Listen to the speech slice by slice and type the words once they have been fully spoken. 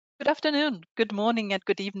Good afternoon, good morning, and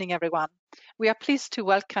good evening, everyone. We are pleased to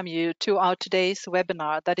welcome you to our today's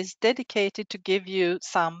webinar that is dedicated to give you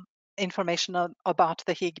some information about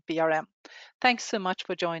the Higg BRM. Thanks so much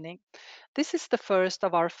for joining. This is the first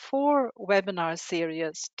of our 4 webinar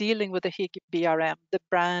series dealing with the Higg BRM, the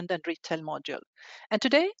Brand and Retail Module. And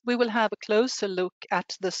today we will have a closer look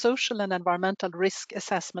at the social and environmental risk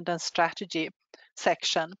assessment and strategy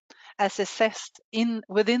section as assessed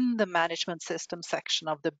within the management system section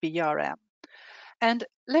of the BRM. And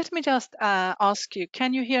let me just ask you,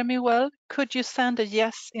 can you hear me well? Could you send a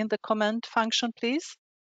yes in the comment function, please?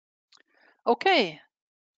 Okay,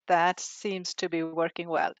 that seems to be working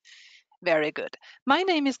well. Very good. My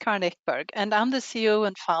name is Karin Ekberg, and I'm the CEO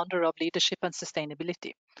and founder of Leadership and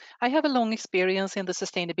Sustainability. I have a long experience in the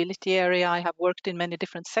sustainability area. I have worked in many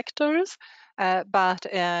different sectors, but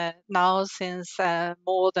now since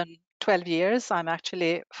more than 12 years, I'm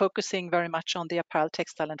actually focusing very much on the apparel,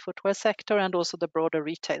 textile, and footwear sector, and also the broader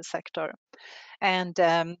retail sector. And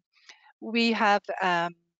we have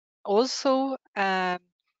also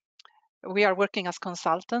we are working as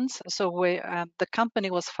consultants. So the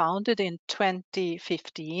company was founded in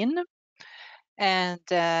 2015,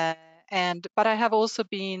 but I have also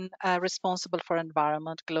been responsible for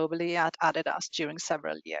environment globally at Adidas during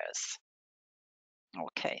several years.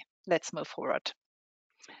 Okay, let's move forward.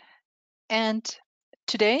 And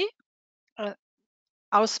today,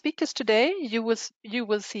 our speakers today, you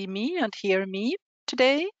will see me and hear me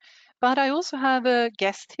today, but I also have a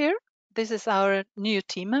guest here. This is our new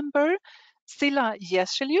team member, Silla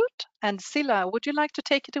Yeseliut. And Silla, would you like to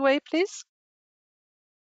take it away, please?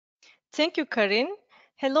 Thank you, Karin.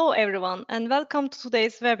 Hello, everyone, and welcome to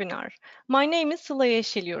today's webinar. My name is Silla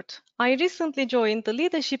Yeseliut. I recently joined the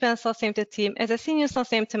Leadership and Sustainability team as a Senior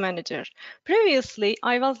Sustainability Manager. Previously,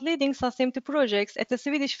 I was leading sustainability projects at the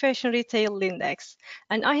Swedish fashion retail Lindex,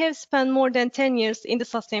 and I have spent more than 10 years in the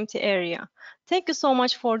sustainability area. Thank you so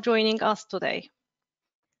much for joining us today.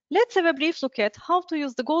 Let's have a brief look at how to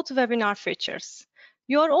use the GoToWebinar features.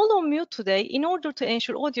 You are all on mute today in order to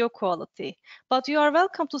ensure audio quality, but you are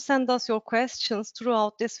welcome to send us your questions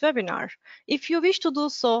throughout this webinar. If you wish to do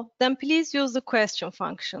so, then please use the question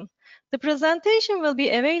function. The presentation will be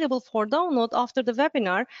available for download after the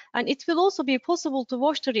webinar, and it will also be possible to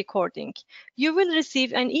watch the recording. You will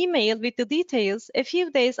receive an email with the details a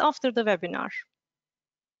few days after the webinar.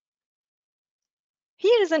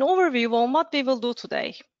 Here is an overview on what we will do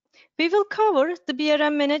today. We will cover the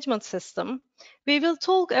BRM management system. We will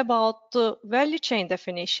talk about the value chain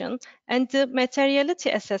definition and the materiality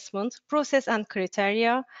assessment process and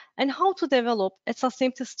criteria, and how to develop a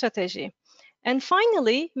sustainability strategy. And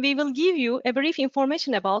finally, we will give you a brief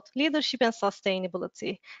information about leadership and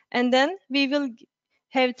sustainability. And then we will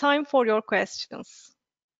have time for your questions.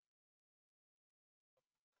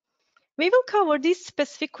 We will cover these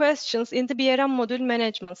specific questions in the BRM module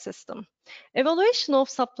management system. Evaluation of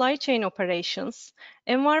supply chain operations,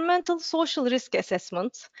 environmental social risk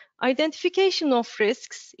assessment, identification of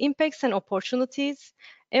risks, impacts and opportunities,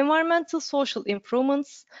 environmental social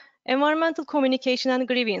improvements, environmental communication and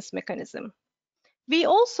grievance mechanism. We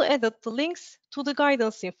also added the links to the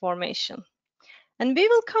guidance information. And we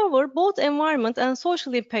will cover both environment and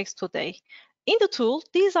social impacts today. In the tool,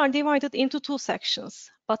 these are divided into 2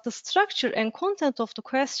 sections, but the structure and content of the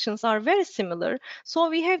questions are very similar, so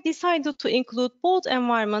we have decided to include both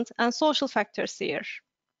environment and social factors here.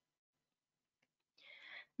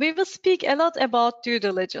 We will speak a lot about due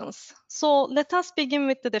diligence, so let us begin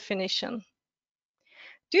with the definition.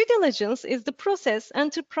 Due diligence is the process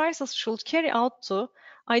enterprises should carry out to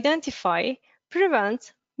identify,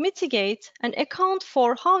 prevent, mitigate, and account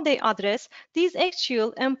for how they address these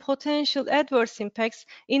actual and potential adverse impacts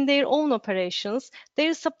in their own operations,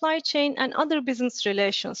 their supply chain, and other business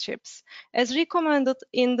relationships, as recommended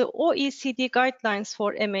in the OECD guidelines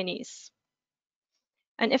for M&Es.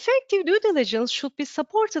 And effective due diligence should be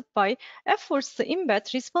supported by efforts to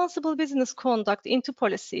embed responsible business conduct into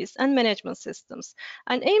policies and management systems,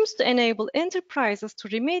 and aims to enable enterprises to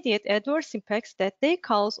remediate adverse impacts that they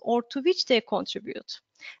cause or to which they contribute.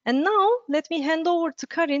 And now, let me hand over to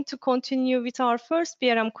Karin to continue with our first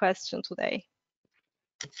BRM question today.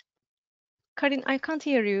 Karin, I can't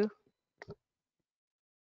hear you.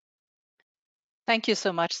 Thank you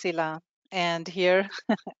so much, Silla. And here,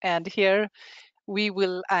 we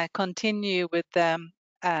will continue with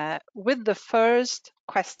the first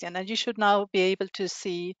question, and you should now be able to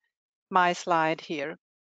see my slide here.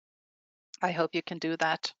 I hope you can do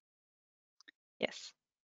that. Yes.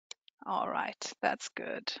 All right, that's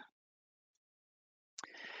good.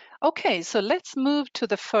 Okay, so let's move to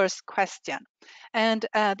the first question. And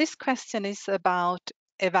this question is about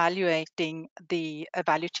evaluating the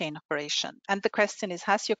value chain operation. And the question is,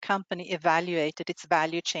 has your company evaluated its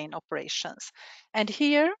value chain operations? And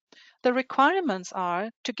here, the requirements are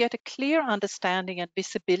to get a clear understanding and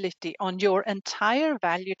visibility on your entire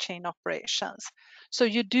value chain operations. So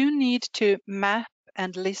you do need to map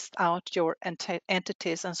and list out your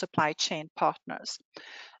entities and supply chain partners.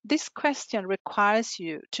 This question requires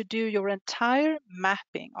you to do your entire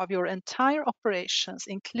mapping of your entire operations,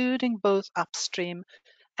 including both upstream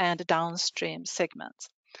and downstream segments.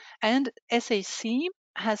 And SAC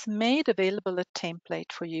has made available a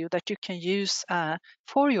template for you that you can use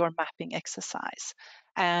for your mapping exercise.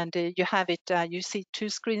 And you have it, you see two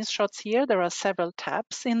screenshots here. There are several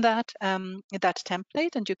tabs in that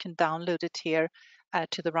template, and you can download it here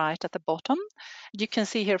to the right at the bottom. You can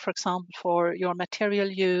see here, for example, for your material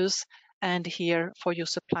use, and here for your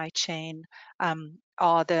supply chain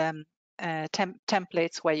are the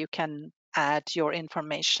templates where you can add your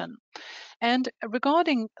information. And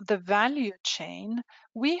regarding the value chain,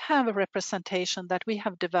 we have a representation that we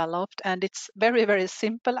have developed, and it's very, very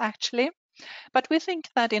simple actually. But we think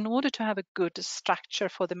that in order to have a good structure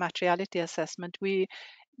for the materiality assessment, we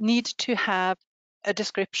need to have a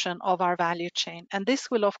description of our value chain. And this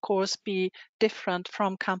will, of course, be different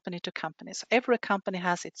from company to company. So every company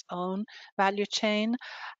has its own value chain.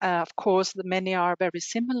 Of course, many are very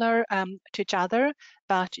similar to each other,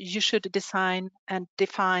 but you should design and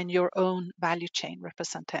define your own value chain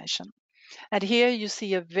representation. And here you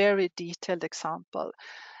see a very detailed example.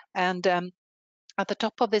 And at the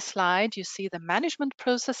top of this slide, you see the management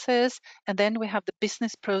processes, and then we have the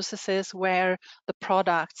business processes where the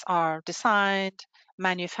products are designed,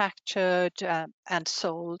 manufactured, and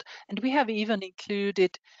sold. And we have even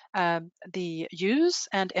included the use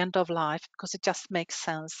and end of life because it just makes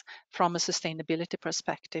sense from a sustainability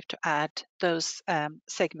perspective to add those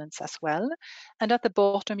segments as well. And at the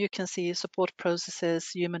bottom, you can see support processes,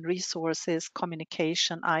 human resources,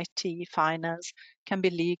 communication, IT, finance, can be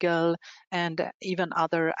legal, and even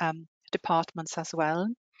other departments as well.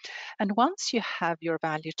 And once you have your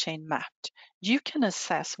value chain mapped, you can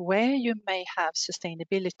assess where you may have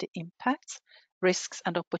sustainability impacts, risks,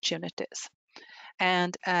 and opportunities.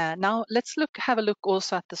 And now let's have a look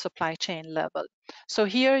also at the supply chain level. So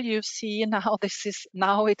here you see now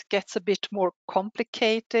now it gets a bit more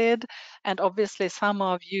complicated, and obviously some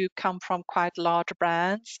of you come from quite large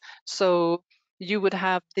brands, so you would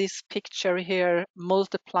have this picture here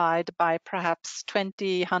multiplied by perhaps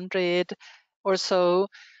 20, 100 or so.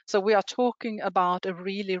 So we are talking about a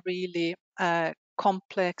really, really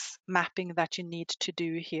complex mapping that you need to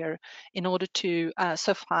do here in order to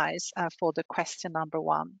suffice for the question number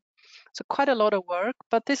one. So quite a lot of work,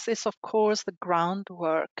 but this is of course the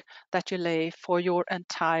groundwork that you lay for your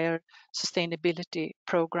entire sustainability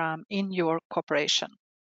program in your corporation.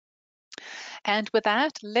 And with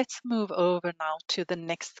that, let's move over now to the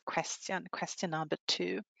next question, question number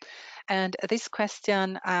 2. And this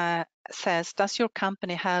question says, does your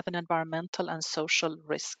company have an environmental and social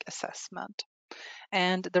risk assessment?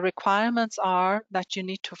 And the requirements are that you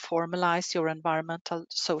need to formalize your environmental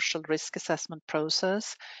social risk assessment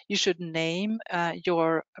process. You should name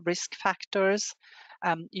your risk factors.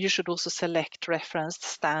 You should also select referenced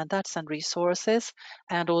standards and resources.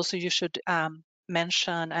 And also you should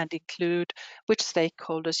mention and include which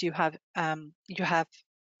stakeholders you have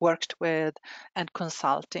worked with and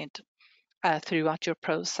consulted throughout your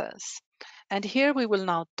process. And here we will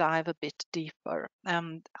now dive a bit deeper.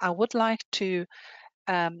 I would like to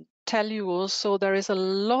tell you also there is a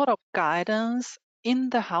lot of guidance in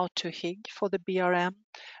the How to Higg for the BRM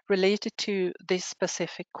related to these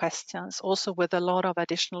specific questions, also with a lot of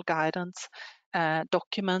additional guidance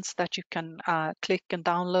documents that you can click and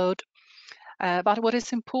download. But what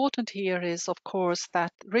is important here is, of course,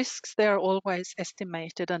 that risks, they are always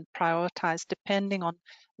estimated and prioritized depending on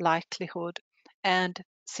likelihood and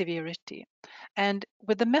severity. And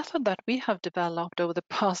with the method that we have developed over the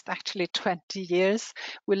past actually 20 years,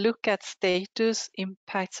 we look at status,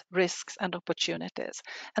 impacts, risks, and opportunities.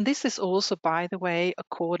 And this is also, by the way,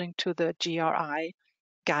 according to the GRI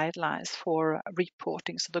guidelines for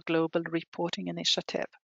reporting, so the Global Reporting Initiative.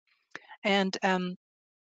 And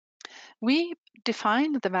we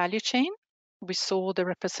defined the value chain. We saw the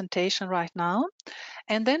representation right now.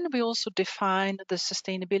 And then we also defined the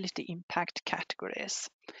sustainability impact categories.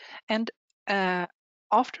 And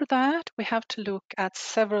after that, we have to look at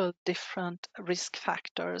several different risk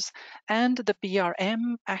factors. And the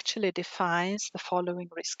BRM actually defines the following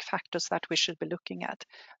risk factors that we should be looking at: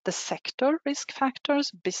 the sector risk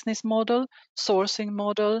factors, business model, sourcing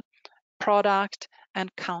model, product,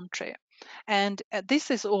 and country. And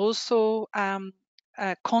this is also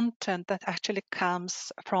content that actually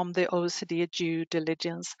comes from the OECD due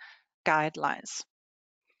diligence guidelines.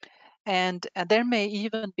 And there may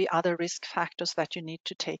even be other risk factors that you need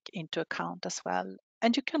to take into account as well.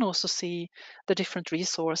 And you can also see the different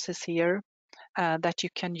resources here that you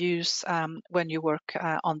can use when you work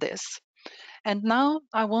on this. And now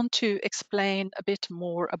I want to explain a bit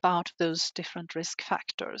more about those different risk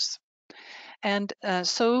factors. And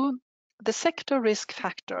so the sector risk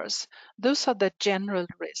factors, those are the general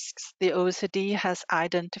risks the OECD has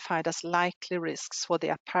identified as likely risks for the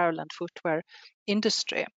apparel and footwear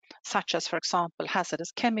industry, such as, for example,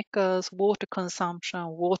 hazardous chemicals, water consumption,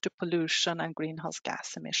 water pollution, and greenhouse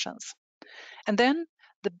gas emissions. And then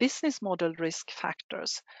the business model risk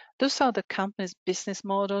factors, those are the company's business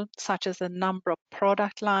model, such as the number of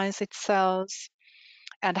product lines it sells,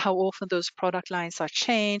 and how often those product lines are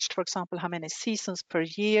changed, for example, how many seasons per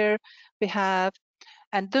year we have,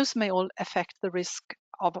 and those may all affect the risk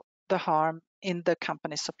of the harm in the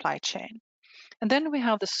company's supply chain. And then we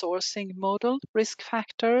have the sourcing model risk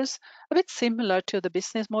factors, a bit similar to the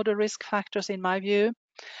business model risk factors in my view.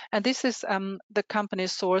 And this is the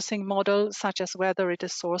company's sourcing model, such as whether it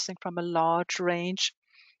is sourcing from a large range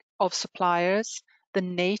of suppliers, the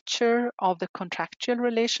nature of the contractual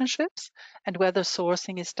relationships, and whether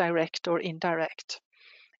sourcing is direct or indirect.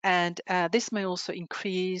 And this may also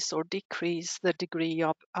increase or decrease the degree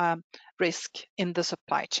of risk in the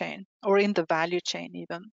supply chain or in the value chain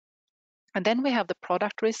even. And then we have the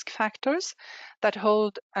product risk factors that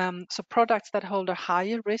hold, so products that hold a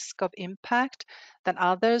higher risk of impact than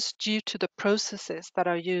others due to the processes that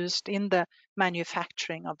are used in the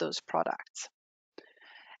manufacturing of those products.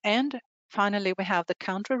 And finally, we have the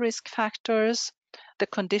country risk factors, the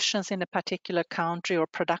conditions in a particular country or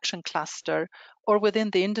production cluster, or within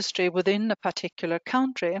the industry within a particular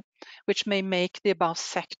country, which may make the above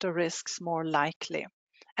sector risks more likely.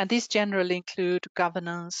 And these generally include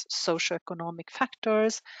governance, socioeconomic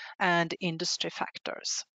factors, and industry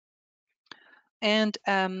factors. And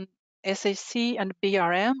SAC and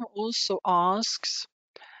BRM also asks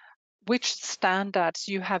which standards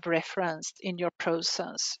you have referenced in your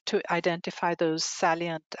process to identify those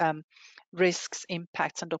salient risks,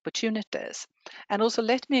 impacts, and opportunities. And also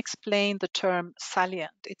let me explain the term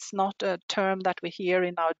salient. It's not a term that we hear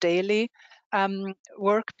in our daily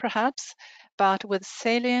work perhaps, but with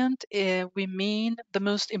salient we mean the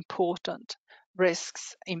most important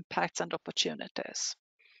risks, impacts, and opportunities.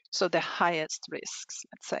 So the highest risks,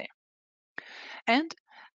 let's say. And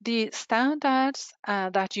the standards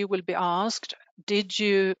that you will be asked, did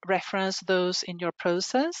you reference those in your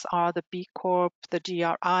process? Are the B Corp, the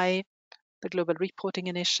GRI, the Global Reporting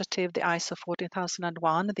Initiative, the ISO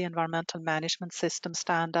 14001, the Environmental Management System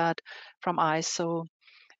Standard from ISO,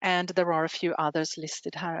 and there are a few others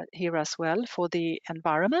listed here as well for the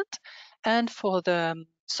environment. And for the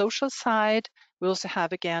social side, we also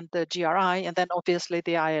have again the GRI, and then obviously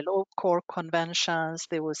the ILO core conventions,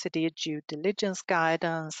 the OECD due diligence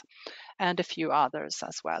guidance, and a few others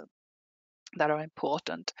as well that are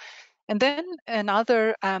important. And then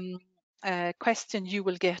another question you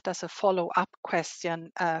will get as a follow-up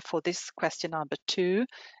question for this question number 2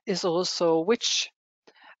 is also which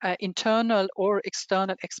internal or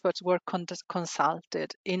external experts were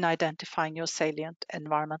consulted in identifying your salient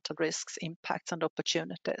environmental risks, impacts, and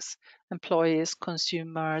opportunities, employees,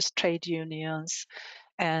 consumers, trade unions,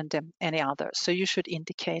 and any others. So you should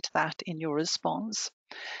indicate that in your response.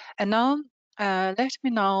 And now, let me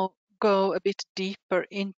now go a bit deeper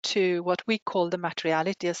into what we call the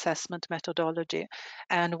materiality assessment methodology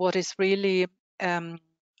and what is really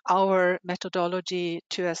our methodology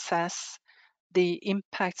to assess the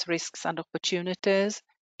impacts, risks, and opportunities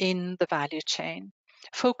in the value chain,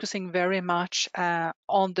 focusing very much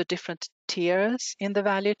on the different tiers in the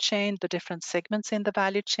value chain, the different segments in the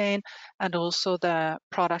value chain, and also the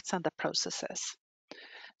products and the processes.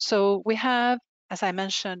 So we have, as I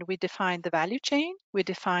mentioned, we define the value chain, we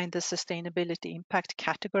define the sustainability impact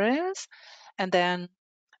categories, and then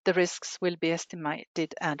the risks will be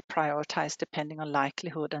estimated and prioritized depending on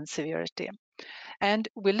likelihood and severity. And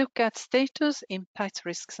we look at status, impacts,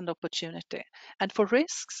 risks, and opportunity. And for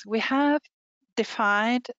risks, we have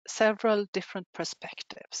defined several different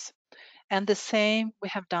perspectives. And the same we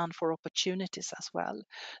have done for opportunities as well.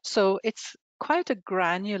 So it's quite a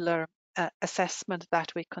granular assessment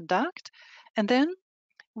that we conduct. And then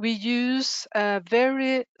we use a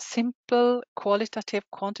very simple qualitative,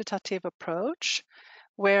 quantitative approach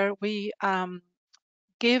where we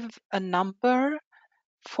give a number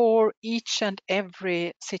for each and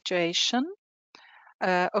every situation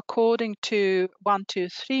according to 1, 2,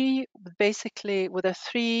 3, basically with a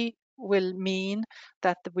 3 will mean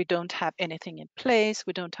that we don't have anything in place,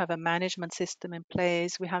 we don't have a management system in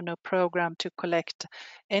place, we have no program to collect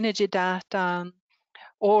energy data,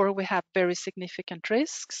 or we have very significant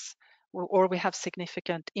risks, or we have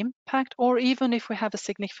significant impact, or even if we have a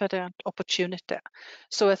significant opportunity.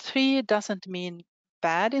 So a 3 doesn't mean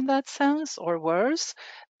bad in that sense or worse,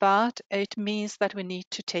 but it means that we need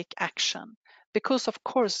to take action. Because of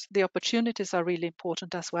course the opportunities are really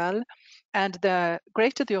important as well, and the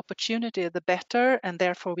greater the opportunity, the better, and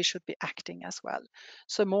therefore we should be acting as well.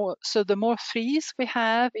 So the more 3s we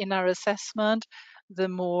have in our assessment, the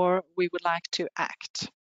more we would like to act.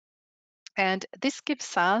 And this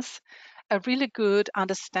gives us a really good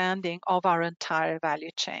understanding of our entire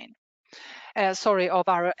value chain. Of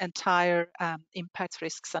our entire impacts,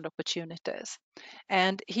 risks, and opportunities.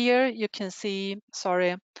 And here you can see,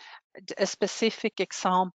 a specific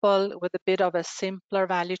example with a bit of a simpler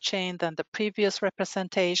value chain than the previous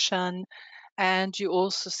representation. And you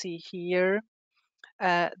also see here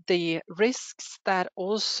the risks that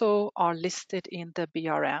also are listed in the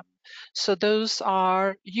BRM. So those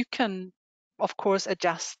are, you can of course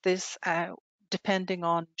adjust this depending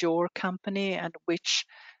on your company and which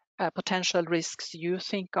potential risks you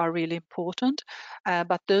think are really important,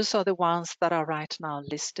 but those are the ones that are right now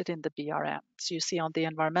listed in the BRM. So you see on the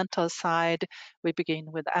environmental side, we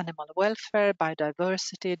begin with animal welfare,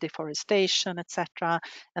 biodiversity, deforestation, etc.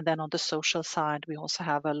 And then on the social side, we also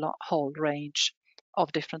have a whole range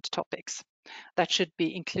of different topics that should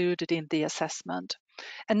be included in the assessment.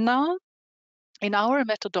 And now in our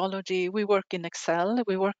methodology, we work in Excel.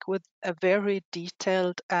 We work with a very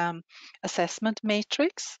detailed assessment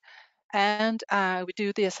matrix. And we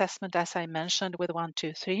do the assessment, as I mentioned, with 1,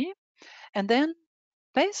 2, 3. And then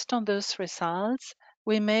based on those results,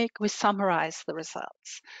 we summarize the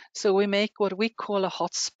results. So we make what we call a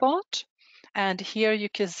hotspot. And here you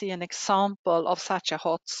can see an example of such a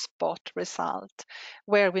hotspot result,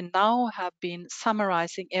 where we now have been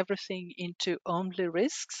summarizing everything into only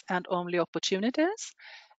risks and only opportunities.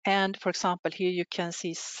 And for example, here you can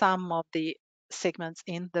see some of the segments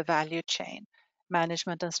in the value chain: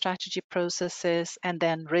 management and strategy processes, and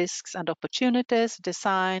then risks and opportunities,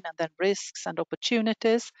 design, and then risks and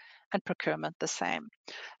opportunities, and procurement the same.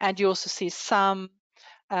 And you also see some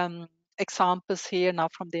examples here now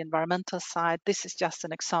from the environmental side. This is just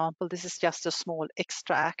an example. This is just a small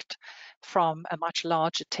extract from a much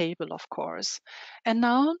larger table, of course. And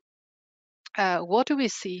now, what do we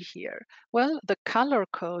see here? Well, the color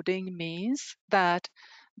coding means that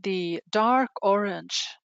the dark orange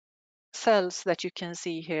cells that you can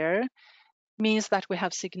see here means that we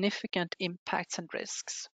have significant impacts and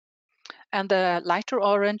risks. And the lighter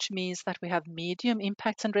orange means that we have medium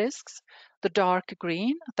impacts and risks. The dark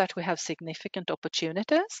green, that we have significant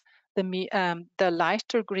opportunities. The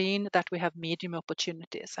lighter green, that we have medium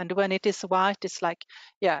opportunities. And when it is white, it's like,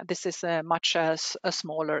 yeah, this is a much a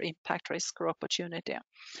smaller impact, risk, or opportunity.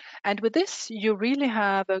 And with this, you really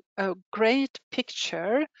have a great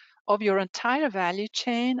picture of your entire value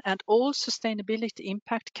chain and all sustainability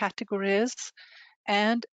impact categories.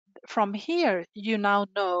 And from here, you now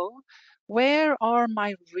know where are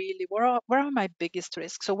my biggest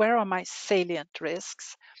risks? So where are my salient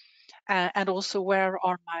risks? And also where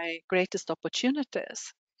are my greatest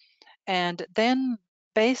opportunities? And then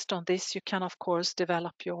based on this, you can of course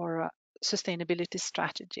develop your sustainability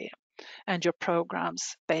strategy and your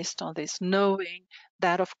programs based on this, knowing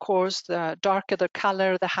that of course the darker the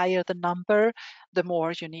color, the higher the number, the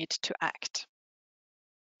more you need to act.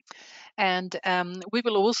 And we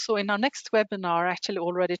will also, in our next webinar, actually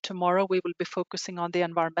already tomorrow, we will be focusing on the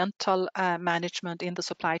environmental management in the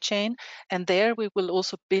supply chain. And there we will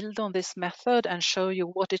also build on this method and show you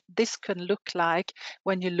what this can look like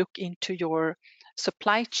when you look into your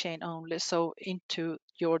supply chain only, so into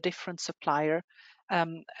your different supplier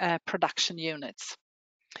production units.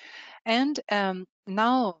 And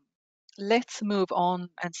now let's move on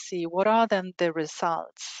and see what are then the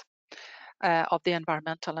results of the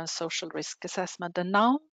environmental and social risk assessment. And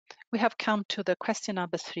now we have come to the question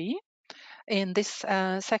number 3 in this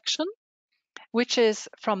section, which is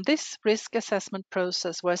from this risk assessment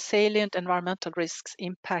process were salient environmental risks,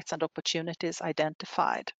 impacts, and opportunities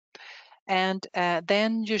identified. And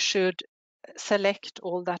then you should select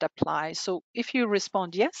all that apply. So if you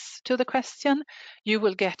respond yes to the question, you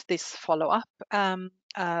will get this follow-up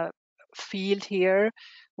field here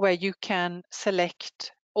where you can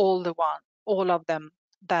select all of them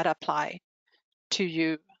that apply to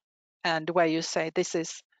you, and where you say this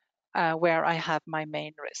is where I have my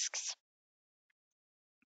main risks.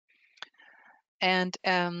 And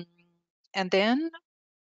then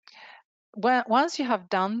once you have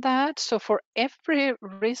done that, so for every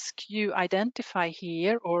risk you identify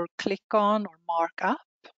here or click on or mark up,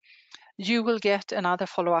 you will get another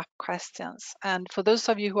follow-up questions. And for those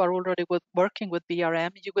of you who are already working with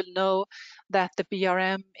BRM, you will know that the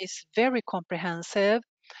BRM is very comprehensive.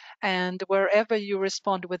 And wherever you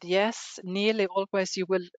respond with yes, nearly always you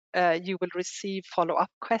will receive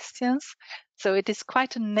follow-up questions. So it is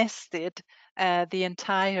quite nested, the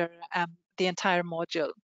entire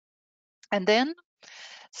module. And then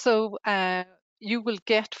you will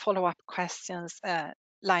get follow-up questions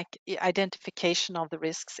like identification of the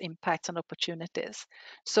risks, impacts, and opportunities.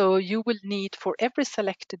 So you will need, for every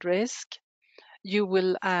selected risk, you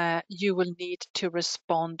will need to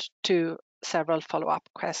respond to several follow-up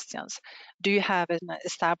questions. Do you have an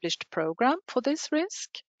established program for this risk?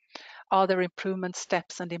 Are there improvement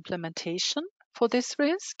steps and implementation for this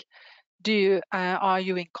risk? Are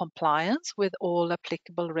you in compliance with all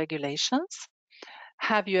applicable regulations?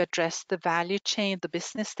 Have you addressed the value chain, the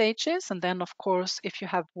business stages? And then, of course, if you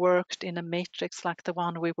have worked in a matrix like the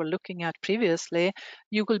one we were looking at previously,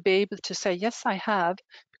 you will be able to say, yes, I have,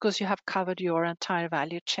 because you have covered your entire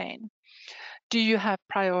value chain. Do you have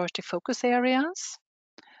priority focus areas?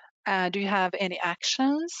 Do you have any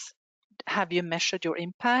actions? Have you measured your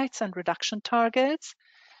impacts and reduction targets?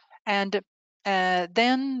 And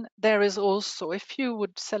then there is also, if you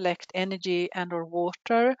would select energy and or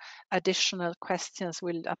water, additional questions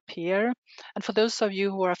will appear. And for those of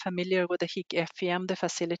you who are familiar with the Higg FEM, the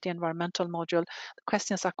Facility Environmental Module, the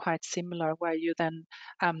questions are quite similar, where you then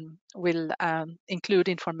will include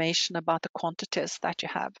information about the quantities that you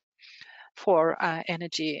have for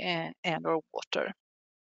energy and or water.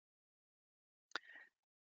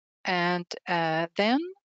 And then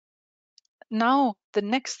now the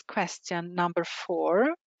next question, number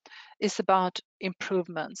 4, is about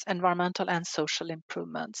improvements, environmental and social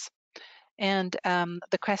improvements. And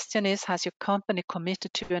the question is, has your company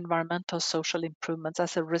committed to environmental social improvements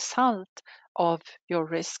as a result of your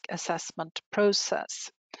risk assessment process?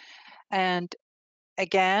 And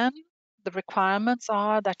again, the requirements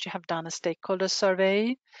are that you have done a stakeholder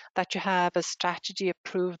survey, that you have a strategy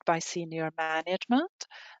approved by senior management,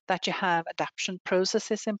 that you have adaptation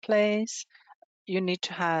processes in place. You need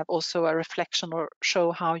to have also a reflection or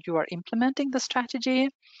show how you are implementing the strategy.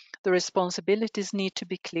 The responsibilities need to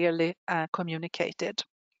be clearly communicated.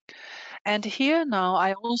 And here now,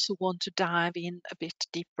 I also want to dive in a bit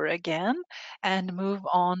deeper again and move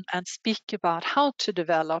on and speak about how to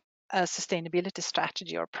develop a sustainability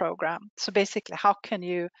strategy or program. So basically, how can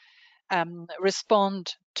you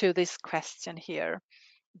respond to this question here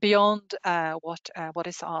beyond what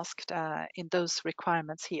is asked in those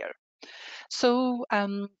requirements here? So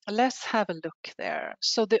let's have a look there.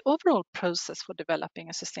 So the overall process for developing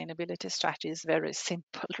a sustainability strategy is very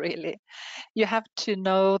simple, really. You have to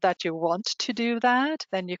know that you want to do that.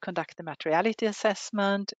 Then you conduct the materiality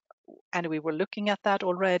assessment, and we were looking at that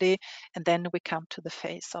already. And then we come to the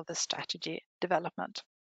phase of the strategy development.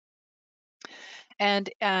 And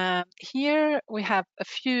here we have a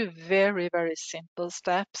few very, very simple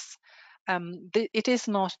steps. It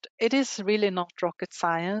is really not rocket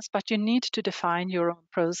science, but you need to define your own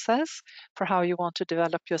process for how you want to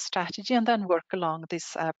develop your strategy and then work along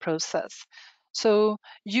this process. So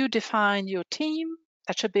you define your team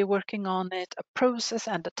that should be working on it, a process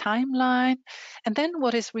and a timeline. And then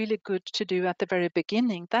what is really good to do at the very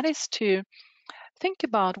beginning, that is to think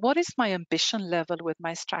about what is my ambition level with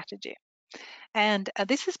my strategy. And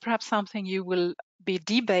this is perhaps something you will be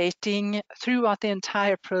debating throughout the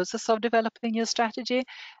entire process of developing your strategy,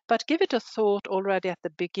 but give it a thought already at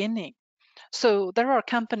the beginning. So there are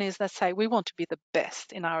companies that say we want to be the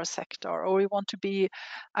best in our sector, or we want to be,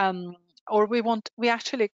 or we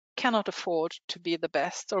actually cannot afford to be the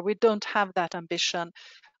best, or we don't have that ambition.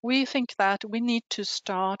 We think that we need to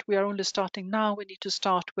start, we are only starting now, we need to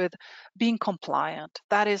start with being compliant.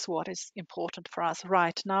 That is what is important for us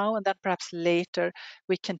right now, and then perhaps later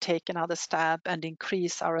we can take another step and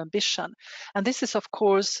increase our ambition. And this is, of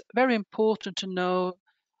course, very important to know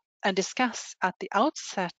and discuss at the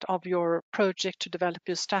outset of your project to develop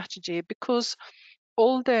your strategy, because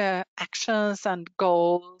all the actions and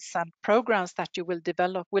goals and programs that you will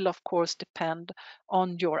develop will, of course, depend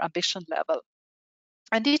on your ambition level.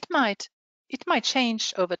 And it might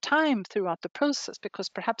change over time throughout the process, because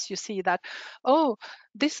perhaps you see that, oh,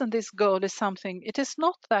 this and this goal is something, it is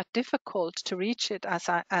not that difficult to reach it as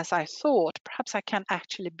I thought. Perhaps I can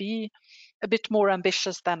actually be a bit more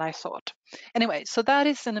ambitious than I thought. Anyway, so that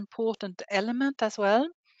is an important element as well.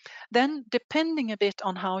 Then, depending a bit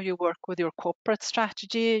on how you work with your corporate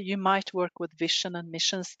strategy, you might work with vision and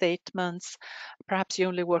mission statements. Perhaps you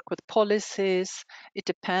only work with policies. It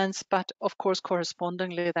depends, but of course,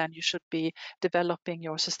 correspondingly, then you should be developing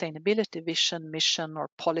your sustainability vision, mission, or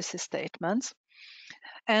policy statements.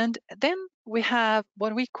 And then we have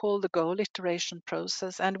what we call the goal iteration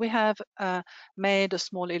process, and we have made a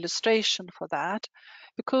small illustration for that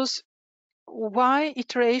because why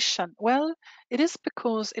iteration? Well, it is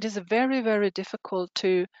because it is very, very difficult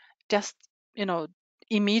to just, you know,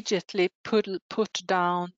 immediately put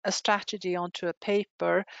down a strategy onto a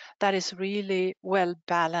paper that is really well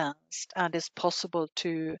balanced and is possible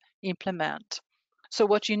to implement. So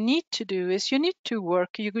what you need to do is you need to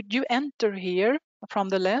work, you enter here from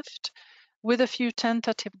the left with a few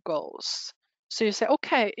tentative goals. So you say,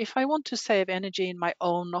 okay, if I want to save energy in my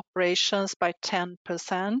own operations by 10%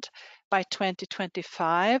 by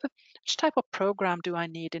 2025, which type of program do I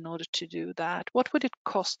need in order to do that? What would it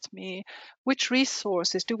cost me? Which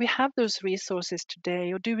resources? Do we have those resources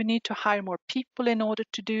today? Or do we need to hire more people in order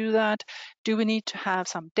to do that? Do we need to have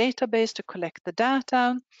some database to collect the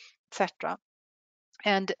data, etc.?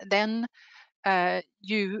 And then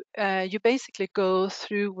you basically go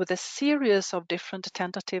through with a series of different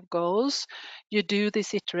tentative goals. You do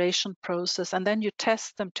this iteration process and then you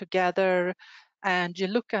test them together and you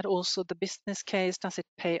look at also the business case. Does it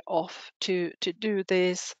pay off to do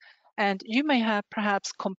this? And you may have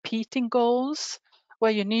perhaps competing goals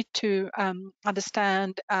where you need to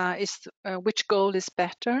understand which goal is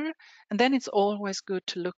better. And then it's always good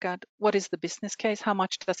to look at what is the business case? How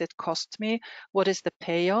much does it cost me? What is the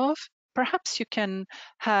payoff? Perhaps you can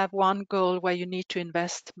have one goal where you need to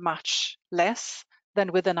invest much less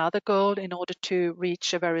than with another goal in order to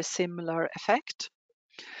reach a very similar effect.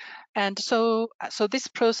 And so this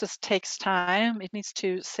process takes time. It needs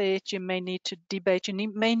to sit. You may need to debate.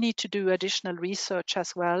 May need to do additional research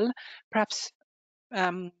as well. Perhaps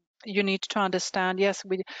you need to understand, yes,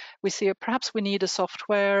 we see perhaps we need a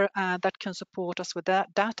software that can support us with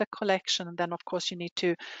that data collection. And then, of course, you need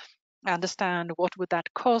to understand what would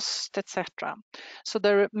that cost, etc. So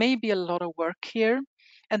there may be a lot of work here.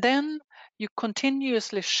 And then you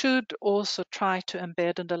continuously should also try to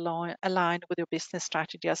embed and align with your business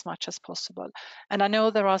strategy as much as possible. And I know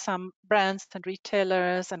there are some brands and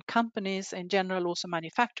retailers and companies in general, also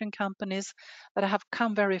manufacturing companies, that have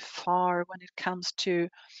come very far when it comes to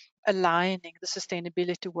aligning the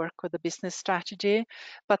sustainability work with the business strategy.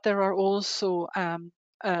 But there are also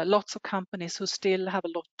lots of companies who still have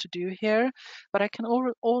a lot to do here. But I can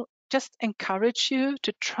just encourage you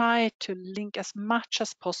to try to link as much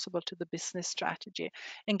as possible to the business strategy.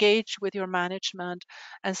 Engage with your management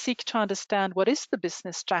and seek to understand what is the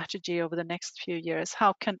business strategy over the next few years.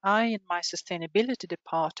 How can I, in my sustainability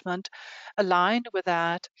department, align with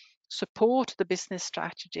that? Support the business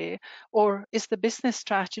strategy, or is the business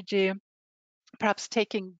strategy perhaps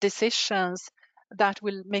taking decisions that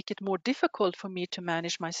will make it more difficult for me to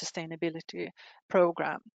manage my sustainability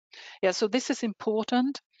program? Yeah, so this is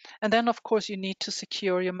important. And then, of course, you need to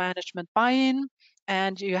secure your management buy-in,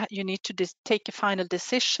 and you need to take a final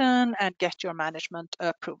decision and get your management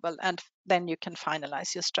approval, and then you can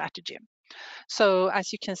finalize your strategy. So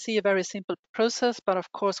as you can see, a very simple process, but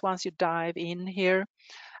of course, once you dive in here,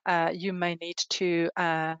 you may need to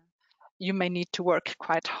work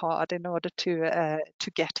quite hard in order to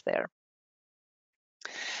get there.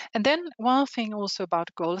 And then one thing also about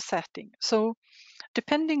goal setting. So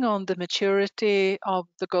depending on the maturity of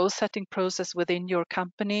the goal setting process within your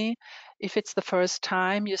company, if it's the first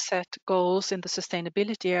time you set goals in the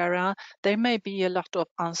sustainability area, there may be a lot of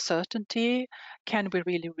uncertainty. Can we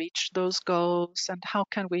really reach those goals? And how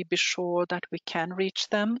can we be sure that we can reach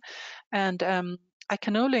them? And I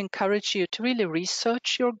can only encourage you to really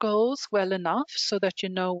research your goals well enough so that you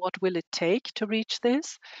know what will it take to reach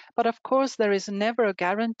this. But of course, there is never a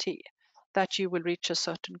guarantee that you will reach a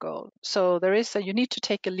certain goal. So you need to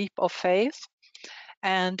take a leap of faith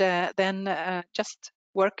and then just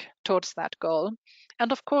work towards that goal.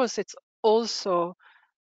 And of course, it's also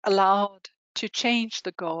allowed to change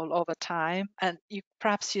the goal over time, and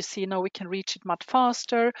perhaps you see, no, we can reach it much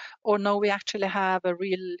faster, or no, we actually have a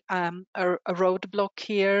real a roadblock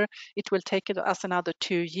here. It will take us another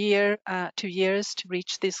 2 years to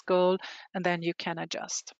reach this goal, and then you can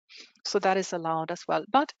adjust. So that is allowed as well.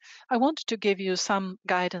 But I wanted to give you some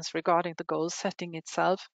guidance regarding the goal setting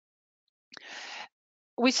itself.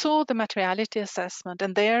 We saw the materiality assessment,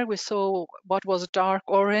 and there we saw what was dark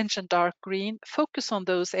orange and dark green. Focus on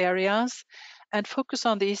those areas and focus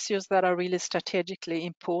on the issues that are really strategically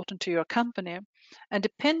important to your company. And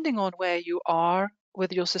depending on where you are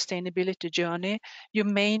with your sustainability journey, you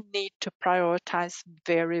may need to prioritize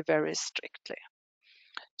very, very strictly.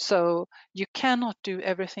 So you cannot do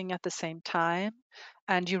everything at the same time,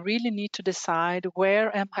 and you really need to decide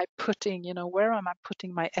where am I putting, where am I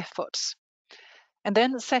putting my efforts? And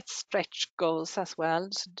then set stretch goals as well.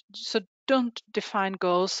 So don't define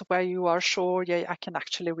goals where you are sure, yeah, I can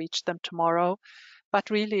actually reach them tomorrow, but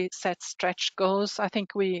really set stretch goals. I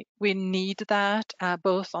think we need that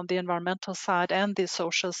both on the environmental side and the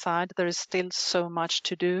social side. There is still so much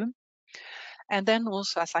to do. And then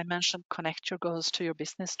also, as I mentioned, connect your goals to your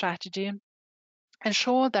business strategy.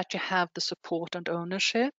 Ensure that you have the support and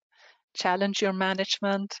ownership. Challenge your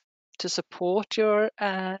management to support your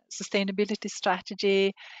sustainability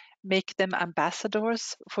strategy. Make them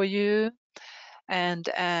ambassadors for you. And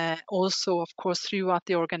also, of course, throughout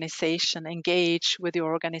the organization, engage with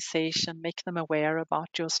your organization, make them aware about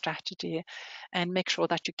your strategy, and make sure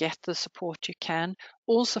that you get the support you can,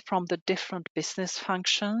 also from the different business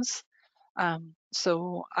functions.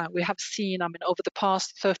 So we have seen, over the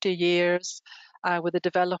past 30 years, with the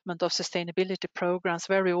development of sustainability programs,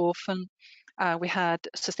 very often we had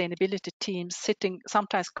sustainability teams sitting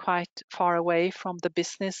sometimes quite far away from the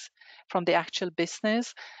business, from the actual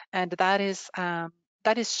business, and that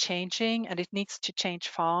is changing, and it needs to change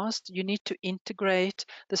fast. You need to integrate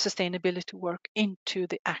the sustainability work into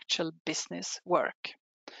the actual business work.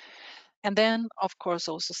 And then, of course,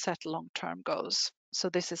 also set long-term goals. So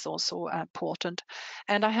this is also important.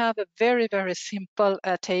 And I have a very, very simple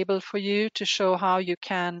table for you to show how you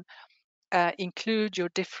can include your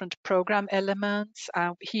different program elements.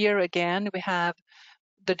 Here again, we have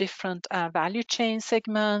the different value chain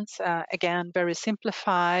segments, again, very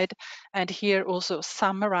simplified, and here also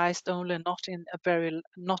summarized only,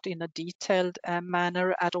 not in a detailed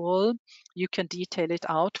manner at all. You can detail it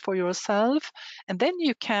out for yourself, and then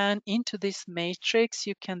you can, into this matrix,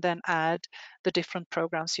 you can then add the different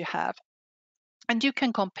programs you have. And you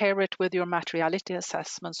can compare it with your materiality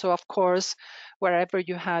assessment. So of course, wherever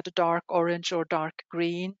you had dark orange or dark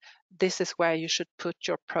green, this is where you should put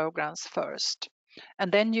your programs first.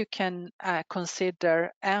 And then you can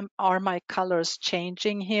consider, are my colors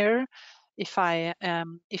changing here? If I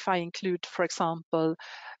include, for example,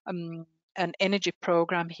 an energy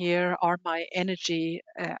program here, are my energy,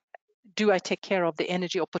 do I take care of the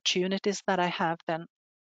energy opportunities that I have then?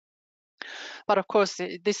 But of course,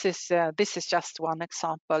 this is just one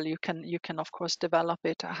example. You can of course develop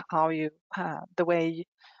it how you the way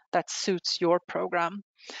that suits your program.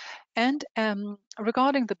 And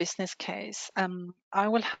regarding the business case,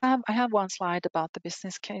 I have one slide about the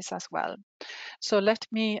business case as well. So let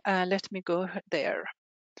me go there.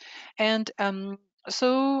 And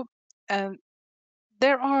so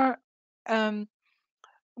there are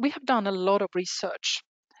we have done a lot of research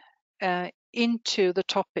into the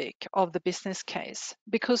topic of the business case,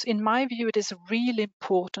 because in my view it is really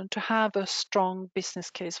important to have a strong business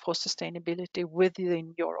case for sustainability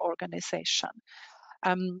within your organization.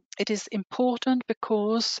 It is important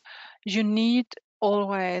because you need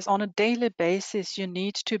always, on a daily basis, you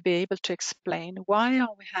need to be able to explain, why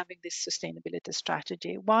are we having this sustainability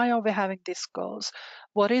strategy? Why are we having these goals?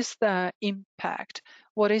 What is the impact?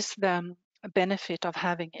 What is the benefit of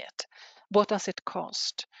having it? What does it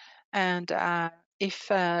cost? And if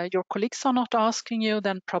your colleagues are not asking you,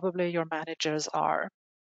 then probably your managers are.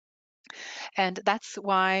 And that's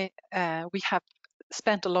why we have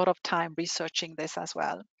spent a lot of time researching this as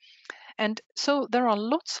well. And so there are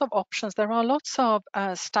lots of options. There are lots of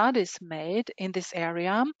studies made in this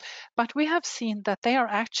area, but we have seen that they are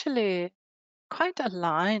actually quite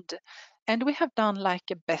aligned. And we have done like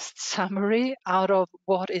a best summary out of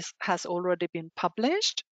what has already been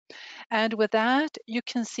published. And with that, you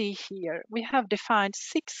can see here, we have defined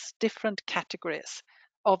 6 different categories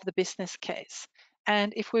of the business case.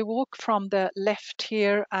 And if we walk from the left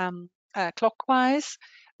here clockwise,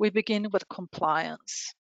 we begin with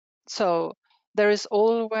compliance. So there is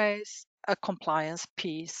always a compliance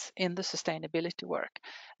piece in the sustainability work.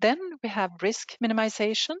 Then we have risk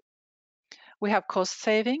minimization, we have cost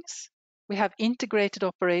savings, we have integrated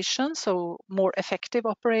operations, so more effective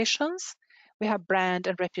operations, we have brand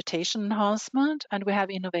and reputation enhancement, and we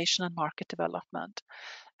have innovation and market development.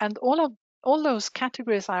 And all those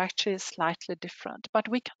categories are actually slightly different, but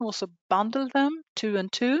we can also bundle them 2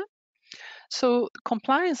 and 2. So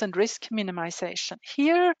compliance and risk minimization.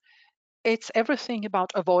 Here, it's everything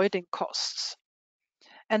about avoiding costs.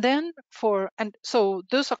 And then so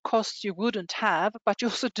those are costs you wouldn't have, but you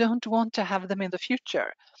also don't want to have them in the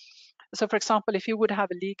future. So for example, if you would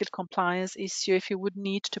have a legal compliance issue, if you would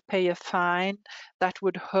need to pay a fine that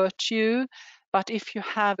would hurt you, But if you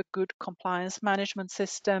have a good compliance management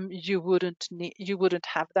system, you wouldn't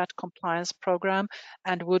have that compliance program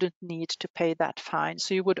and wouldn't need to pay that fine.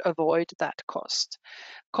 So you would avoid that cost.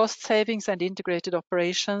 Cost savings and integrated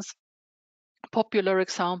operations. Popular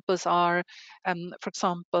examples are, for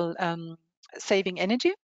example, saving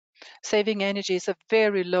energy. Saving energy is a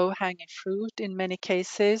very low-hanging fruit in many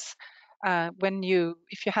cases.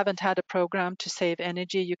 If you haven't had a program to save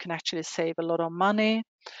energy, you can actually save a lot of money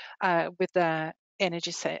with an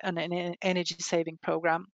energy saving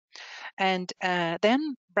program. And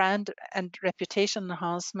then brand and reputation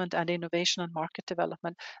enhancement and innovation and market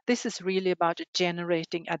development. This is really about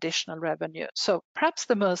generating additional revenue. So perhaps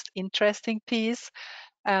the most interesting piece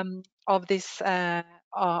of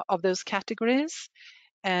those categories,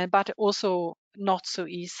 but also not so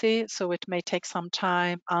easy. So it may take some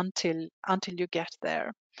time until you get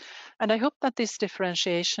there. And I hope that this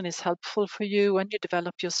differentiation is helpful for you when you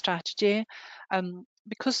develop your strategy,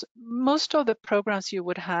 because most of the programs you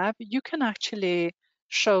would have, you can actually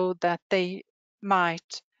show that they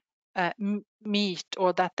might meet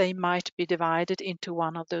or that they might be divided into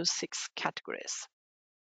one of those 6 categories.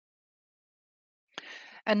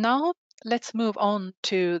 And now let's move on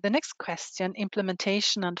to the next question,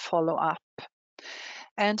 implementation and follow-up.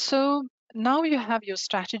 And so now you have your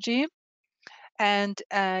strategy and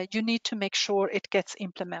you need to make sure it gets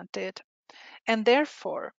implemented. And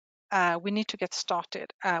therefore, we need to get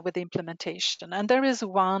started with the implementation. And there is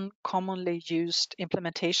one commonly used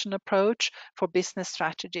implementation approach for business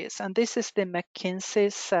strategies. And this is the McKinsey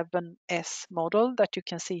 7S model that you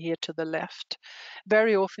can see here to the left,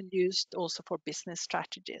 very often used also for business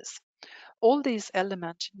strategies. All these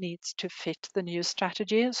elements needs to fit the new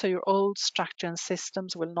strategy, so your old structure and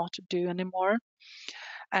systems will not do anymore.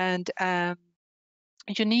 And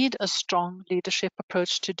you need a strong leadership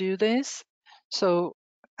approach to do this. So,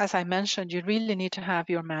 as I mentioned, you really need to have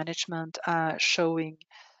your management showing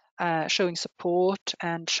support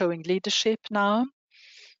and showing leadership now.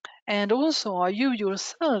 And also, are you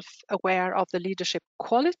yourself aware of the leadership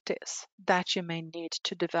qualities that you may need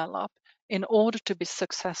to develop in order to be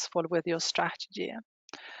successful with your strategy?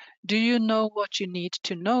 Do you know what you need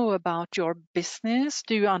to know about your business?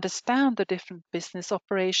 Do you understand the different business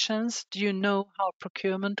operations? Do you know how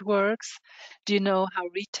procurement works? Do you know how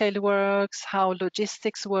retail works, how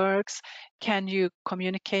logistics works? Can you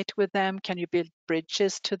communicate with them? Can you build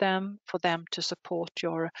bridges to them for them to support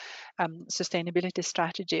your sustainability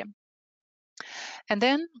strategy? And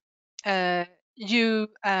then you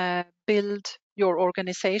build your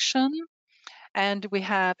organization. And we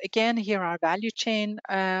have, again, here our value chain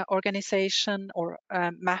organization or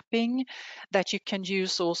mapping that you can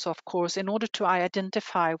use also, of course, in order to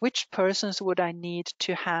identify which persons would I need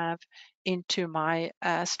to have into my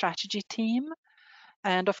strategy team.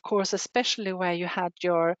 And of course, especially where you had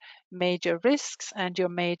your major risks and your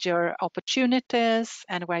major opportunities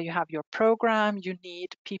and where you have your program, you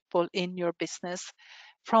need people in your business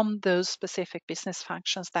from those specific business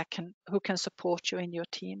functions who can support you in your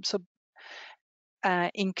team. So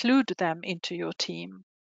include them into your team.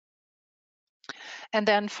 And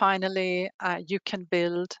then finally, you can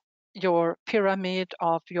build your pyramid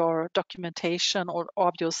of your documentation or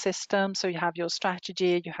of your system. So you have your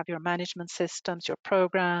strategy, you have your management systems, your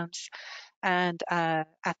programs, and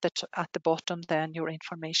at the bottom, then your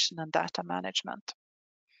information and data management.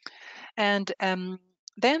 And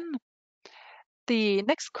then the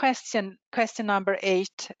next question number 8,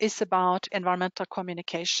 is about environmental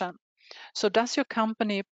communication. So does your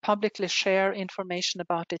company publicly share information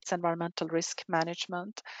about its environmental risk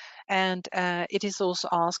management? And it is also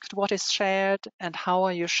asked what is shared and how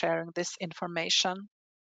are you sharing this information?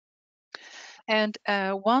 And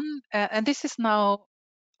and this is now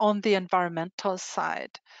on the environmental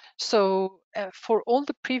side. So for all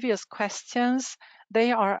the previous questions,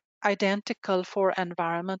 they are identical for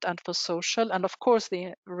environment and for social. And of course,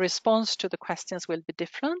 the response to the questions will be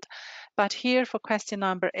different. But here for question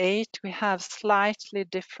number 8, we have slightly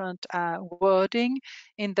different wording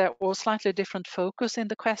or slightly different focus in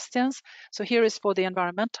the questions. So here is for the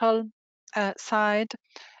environmental side.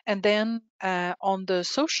 And then on the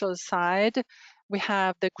social side, we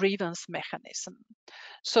have the grievance mechanism.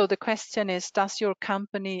 So the question is, does your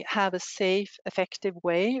company have a safe, effective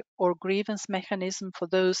way or grievance mechanism for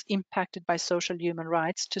those impacted by social human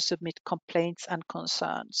rights to submit complaints and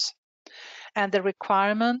concerns? And the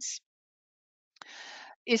requirements,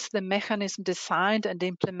 is the mechanism designed and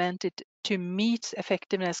implemented to meet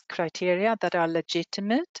effectiveness criteria that are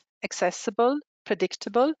legitimate, accessible,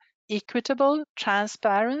 predictable, equitable,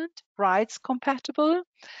 transparent, rights compatible,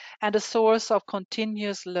 and a source of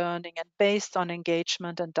continuous learning and based on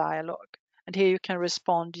engagement and dialogue? And here you can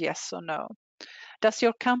respond yes or no. Does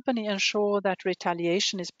your company ensure that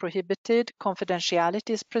retaliation is prohibited,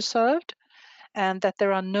 confidentiality is preserved, and that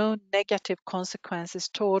there are no negative consequences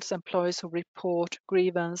towards employees who report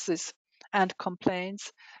grievances and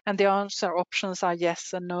complaints? And the answer options are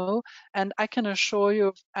yes and no. And I can assure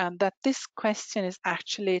you that this question is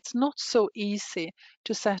actually, it's not so easy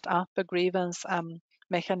to set up a grievance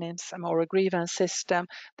mechanism or a grievance system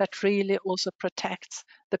that really also protects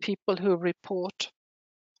the people who report.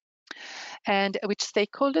 And which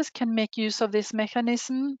stakeholders can make use of this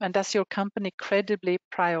mechanism? And does your company credibly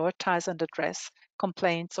prioritize and address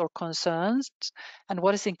complaints or concerns? And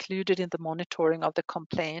what is included in the monitoring of the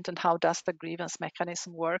complaint? And how does the grievance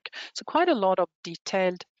mechanism work? So quite a lot of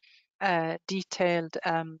detailed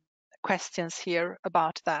questions here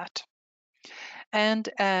about that. And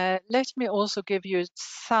let me also give you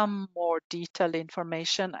some more detailed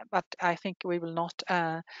information, but I think we will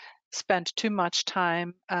not spend too much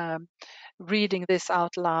time reading this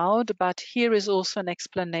out loud. But here is also an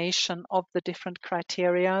explanation of the different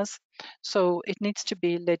criteria. So it needs to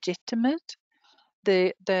be legitimate,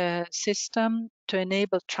 the system, to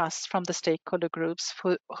enable trust from the stakeholder groups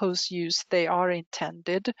for whose use they are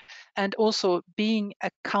intended, and also being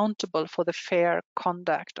accountable for the fair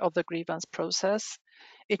conduct of the grievance process.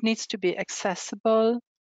 It needs to be accessible.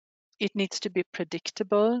 It needs to be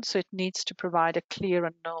predictable, so it needs to provide a clear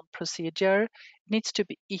and known procedure. It needs to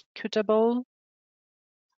be equitable,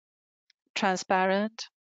 transparent,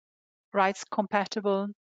 rights compatible.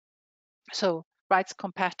 So rights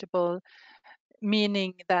compatible,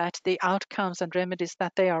 meaning that the outcomes and remedies,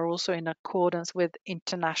 that they are also in accordance with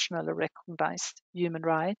internationally recognized human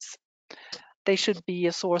rights. They should be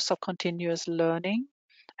a source of continuous learning,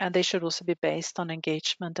 and they should also be based on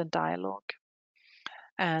engagement and dialogue.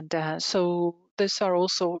 And so these are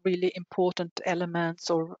also really important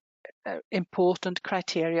elements or important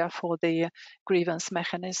criteria for the grievance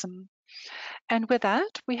mechanism. And with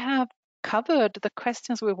that, we have covered the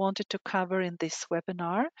questions we wanted to cover in this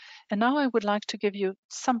webinar. And now I would like to give you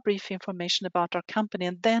some brief information about our company,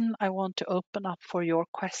 and then I want to open up for your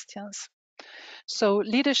questions. So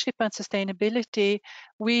leadership and sustainability,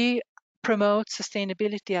 we promote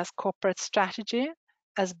sustainability as corporate strategy,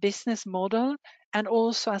 as business model, and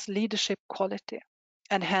also as leadership quality.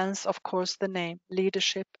 And hence, of course, the name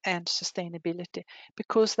leadership and sustainability,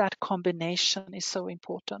 because that combination is so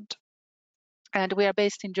important. And we are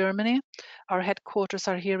based in Germany. Our headquarters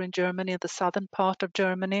are here in Germany, in the southern part of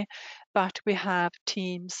Germany, but we have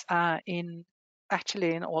teams in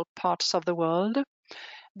all parts of the world.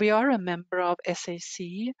 We are a member of SAC,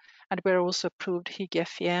 and we're also approved Higg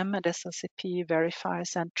BRM and SLCP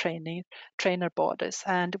verifiers and trainer bodies,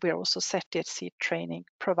 and we're also CertiSC training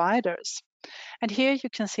providers. And here you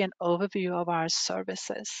can see an overview of our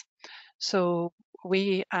services. So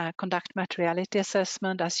we conduct materiality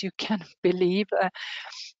assessment, as you can believe,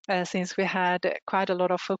 since we had quite a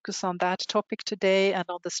lot of focus on that topic today and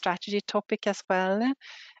on the strategy topic as well.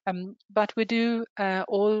 But we do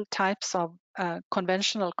all types of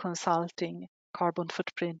conventional consulting, carbon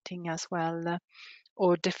footprinting as well,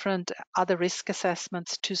 or different other risk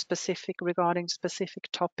assessments regarding specific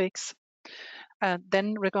topics.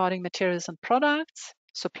 Then regarding materials and products,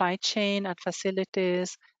 supply chain and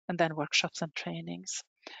facilities, and then workshops and trainings.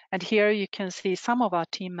 And here you can see some of our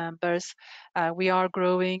team members. We are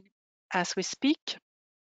growing as we speak.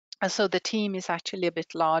 So the team is actually a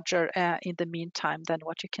bit larger in the meantime than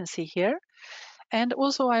what you can see here. And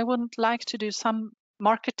also I would like to do some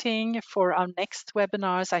marketing for our next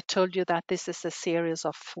webinars. I told you that this is a series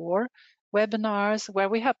of 4 webinars where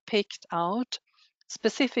we have picked out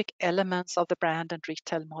specific elements of the brand and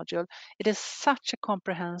retail module. It is such a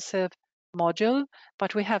comprehensive module,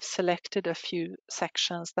 but we have selected a few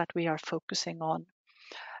sections that we are focusing on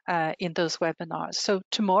in those webinars. So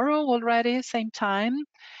tomorrow already, same time,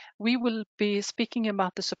 we will be speaking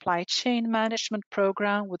about the supply chain management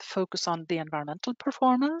program with focus on the environmental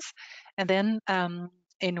performance. And then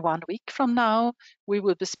in 1 week from now, we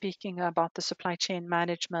will be speaking about the supply chain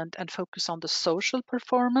management and focus on the social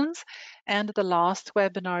performance. And the last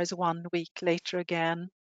webinar is 1 week later again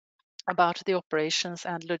about the operations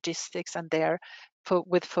and logistics, and there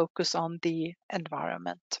with focus on the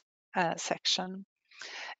environment section.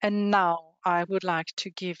 And now I would like to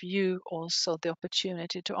give you also the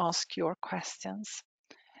opportunity to ask your questions.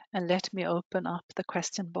 And let me open up the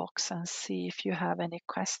question box and see if you have any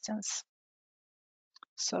questions.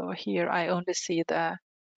 So here I only see the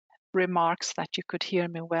remarks that you could hear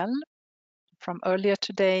me well from earlier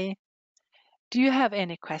today. Do you have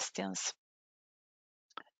any questions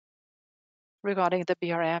regarding the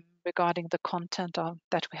BRM regarding the content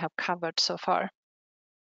that we have covered so far?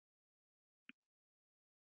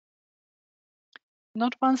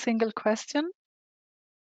 Not one single question?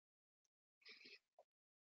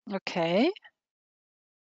 Okay.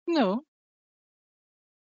 No,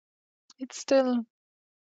 it's still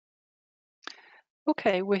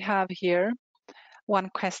okay. We have here one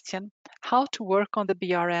question: how to work on the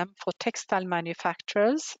BRM for textile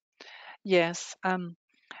manufacturers? Yes. The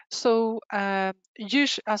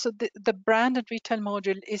brand and retail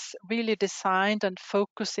module is really designed and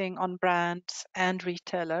focusing on brands and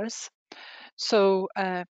retailers. So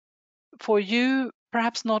for you,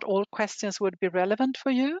 perhaps not all questions would be relevant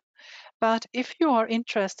for you, but if you are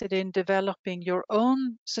interested in developing your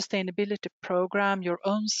own sustainability program, your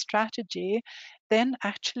own strategy, then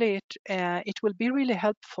actually it will be really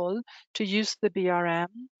helpful to use the BRM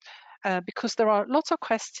because there are lots of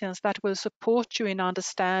questions that will support you in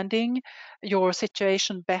understanding your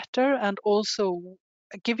situation better and also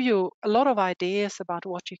give you a lot of ideas about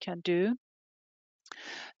what you can do.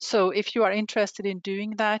 So if you are interested in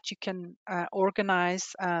doing that, you can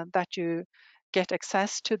organize that you get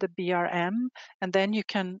access to the BRM, and then you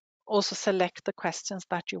can also select the questions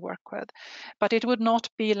that you work with. But it would not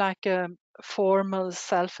be like a formal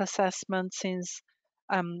self-assessment since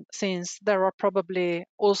there are probably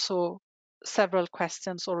also several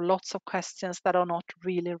questions or lots of questions that are not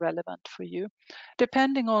really relevant for you,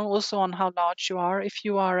 depending on also on how large you are. If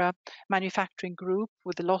you are a manufacturing group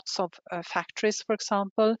with lots of factories, for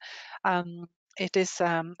example, it is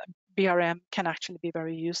BRM can actually be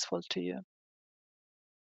very useful to you.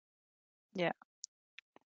 Yeah,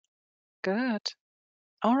 good.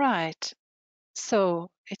 All right. So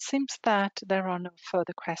it seems that there are no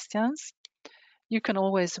further questions. You can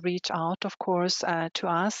always reach out, of course, to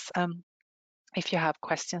us if you have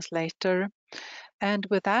questions later. And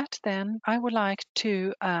with that, then I would like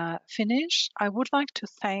to finish. I would like to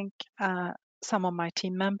thank some of my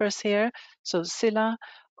team members here. So Silla,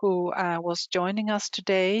 who was joining us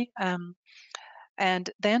today. And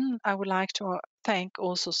then I would like to thank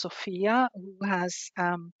also Sophia, who has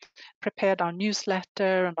prepared our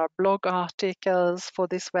newsletter and our blog articles for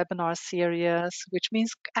this webinar series, which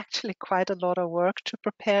means actually quite a lot of work to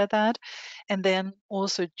prepare that. And then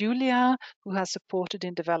also Julia, who has supported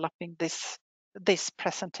in developing this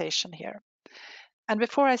presentation here. And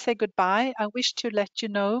before I say goodbye, I wish to let you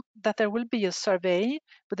know that there will be a survey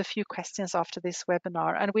with a few questions after this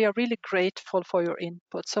webinar, and we are really grateful for your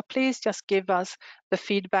input. So please just give us the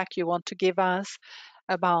feedback you want to give us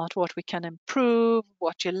about what we can improve,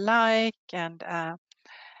 what you like, and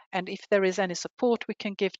if there is any support we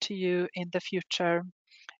can give to you in the future.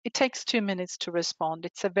 It takes 2 minutes to respond.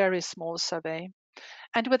 It's a very small survey.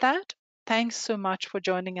 And with that, thanks so much for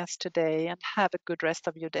joining us today and have a good rest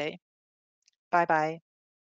of your day. Bye bye.